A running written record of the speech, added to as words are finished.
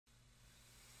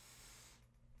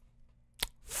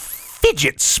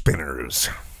Fidget spinners.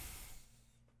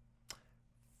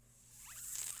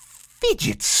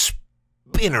 Fidget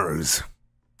spinners.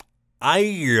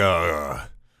 I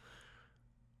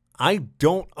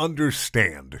don't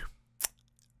understand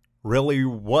really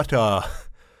what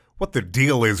the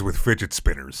deal is with fidget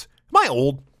spinners. Am I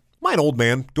old? Am I an old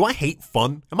man? Do I hate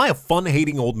fun? Am I a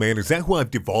fun-hating old man? Is that who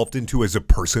I've devolved into as a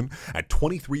person at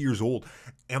 23 years old?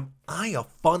 Am I a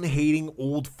fun-hating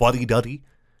old fuddy-duddy?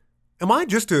 Am I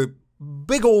just a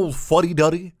big old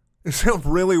fuddy-duddy? Is that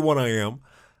really what I am?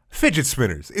 Fidget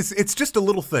spinners. It's just a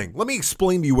little thing. Let me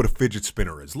explain to you what a fidget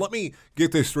spinner is. Let me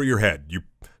get this through your head.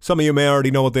 Some of you may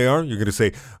already know what they are. You're going to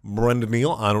say, Brendan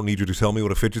Neal, I don't need you to tell me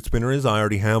what a fidget spinner is. I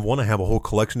already have one. I have a whole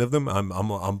collection of them.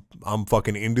 I'm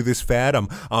fucking into this fad. I'm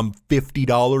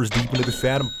 $50 deep into this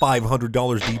fad. I'm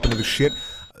 $500 deep into this shit.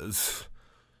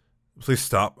 Please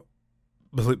stop.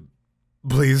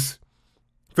 Please.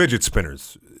 Fidget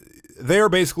spinners. They are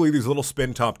basically these little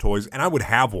spin top toys, and I would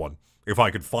have one if I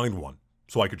could find one,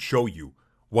 so I could show you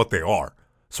what they are.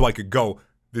 So I could go,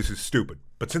 this is stupid.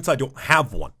 But since I don't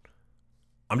have one,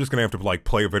 I'm just gonna have to like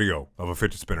play a video of a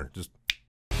fidget spinner. Just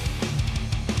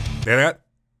hear that?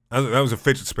 That was a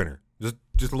fidget spinner.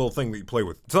 Just a little thing that you play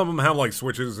with. Some of them have like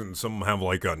switches and some of them have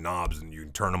like knobs and you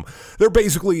can turn them. They're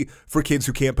basically for kids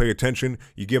who can't pay attention.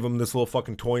 You give them this little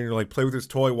fucking toy and you're like, play with this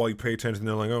toy while you pay attention. And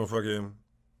they're like, oh, fuck him.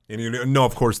 And you know,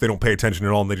 of course, they don't pay attention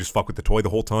at all and they just fuck with the toy the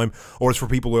whole time. Or it's for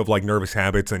people who have like nervous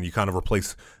habits and you kind of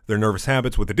replace their nervous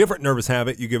habits with a different nervous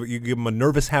habit. You give them a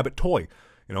nervous habit toy.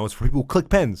 You know, it's for people who click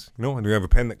pens. You know, and you have a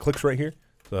pen that clicks right here.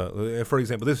 So, for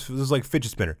example, this is like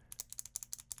fidget spinner.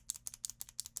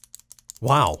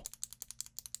 Wow.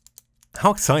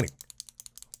 How exciting.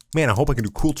 Man, I hope I can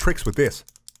do cool tricks with this.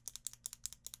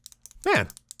 Man,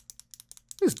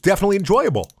 this is definitely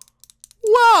enjoyable.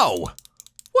 Whoa!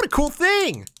 What a cool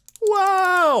thing!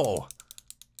 Wow!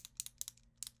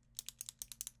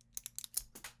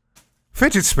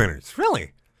 Fidget spinners,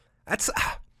 really? That's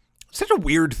such a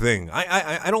weird thing.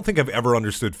 I don't think I've ever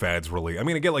understood fads, really. I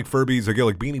mean, I get like Furbies, I get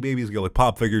like Beanie Babies, I get like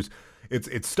Pop figures.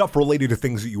 It's stuff related to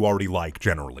things that you already like,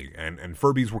 generally. And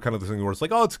Furbies were kind of the thing where it's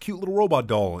like, oh, it's a cute little robot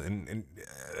doll. And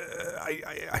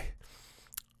I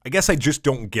guess I just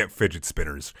don't get fidget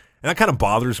spinners. And that kind of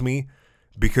bothers me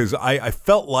because I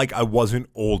felt like I wasn't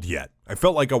old yet. I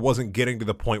felt like I wasn't getting to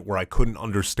the point where I couldn't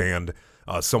understand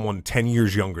someone 10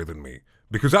 years younger than me.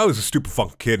 Because I was a stupid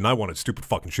fucking kid and I wanted stupid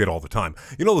fucking shit all the time.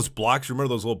 You know those blocks? Remember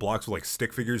those little blocks with like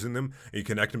stick figures in them? And you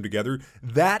connect them together?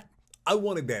 I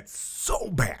wanted that so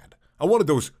bad. I wanted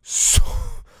those so...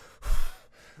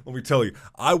 Let me tell you,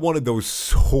 I wanted those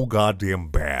so goddamn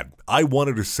bad. I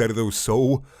wanted a set of those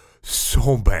so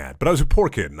bad. But I was a poor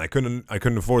kid and I couldn't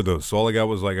afford those. So all I got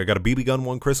was like, I got a BB gun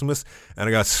one Christmas and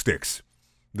I got sticks.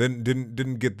 Then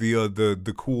didn't get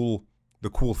the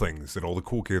cool things that all the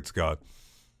cool kids got.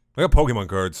 I got Pokemon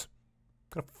cards.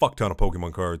 Got a fuck ton of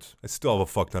Pokemon cards. I still have a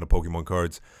fuck ton of Pokemon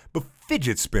cards. But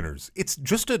fidget spinners, it's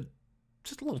just a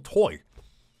little toy.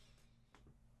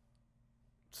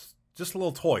 It's just a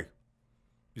little toy.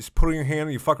 You just put it in your hand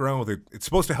and you fuck around with it. It's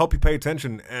supposed to help you pay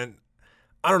attention. And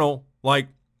I don't know, like,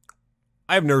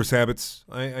 I have nervous habits.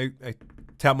 I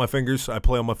tap my fingers. I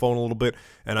play on my phone a little bit.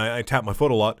 And I tap my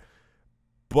foot a lot.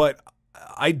 But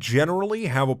I generally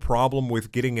have a problem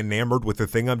with getting enamored with the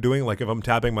thing I'm doing. Like if I'm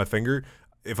tapping my finger,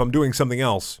 if I'm doing something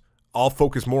else, I'll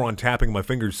focus more on tapping my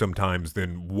fingers sometimes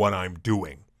than what I'm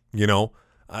doing. You know,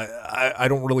 I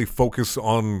don't really focus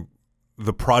on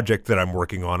the project that I'm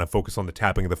working on. I focus on the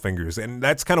tapping of the fingers. And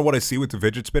that's kind of what I see with the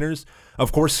fidget spinners.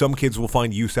 Of course, some kids will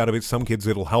find use out of it. Some kids,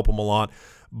 it'll help them a lot.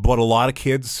 But a lot of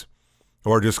kids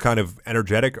who are just kind of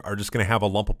energetic are just going to have a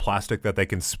lump of plastic that they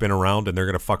can spin around and they're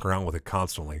going to fuck around with it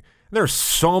constantly. And there are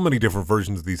so many different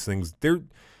versions of these things.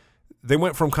 They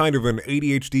went from kind of an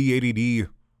ADHD, ADD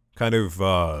kind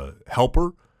of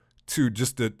helper to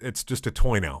it's just a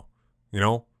toy now, you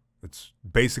know? It's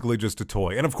basically just a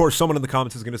toy. And of course, someone in the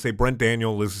comments is going to say, Brent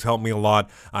Daniel, this has helped me a lot.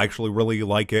 I actually really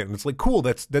like it. And it's like, cool,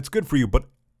 that's good for you. But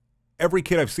every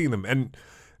kid I've seen them, and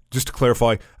just to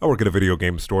clarify, I work at a video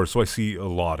game store, so I see a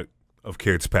lot of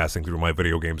kids passing through my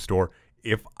video game store.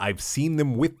 If I've seen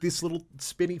them with this little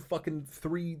spinny fucking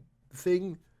 3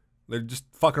 thing, they're just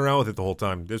fucking around with it the whole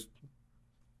time.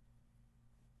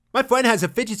 My friend has a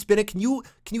fidget spinner. Can you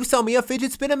sell me a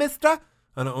fidget spinner, mister?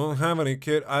 I don't have any,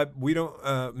 kid. We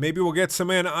don't, maybe we'll get some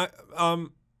in.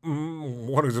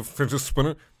 What is a fidget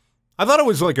spinner? I thought it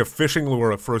was like a fishing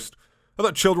lure at first. I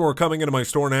thought children were coming into my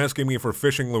store and asking me for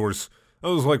fishing lures. I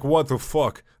was like, what the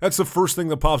fuck? That's the first thing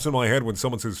that pops in my head when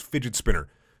someone says fidget spinner.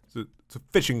 It's a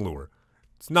fishing lure.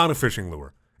 It's not a fishing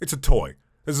lure. It's a toy.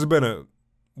 This has been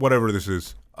whatever this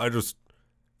is.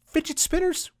 Fidget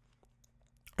spinners?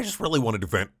 I just really wanted to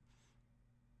vent.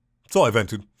 That's all I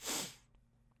vented.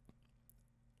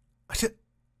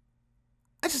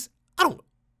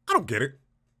 I don't get it.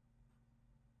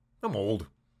 I'm old.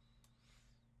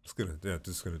 Just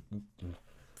gonna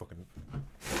fucking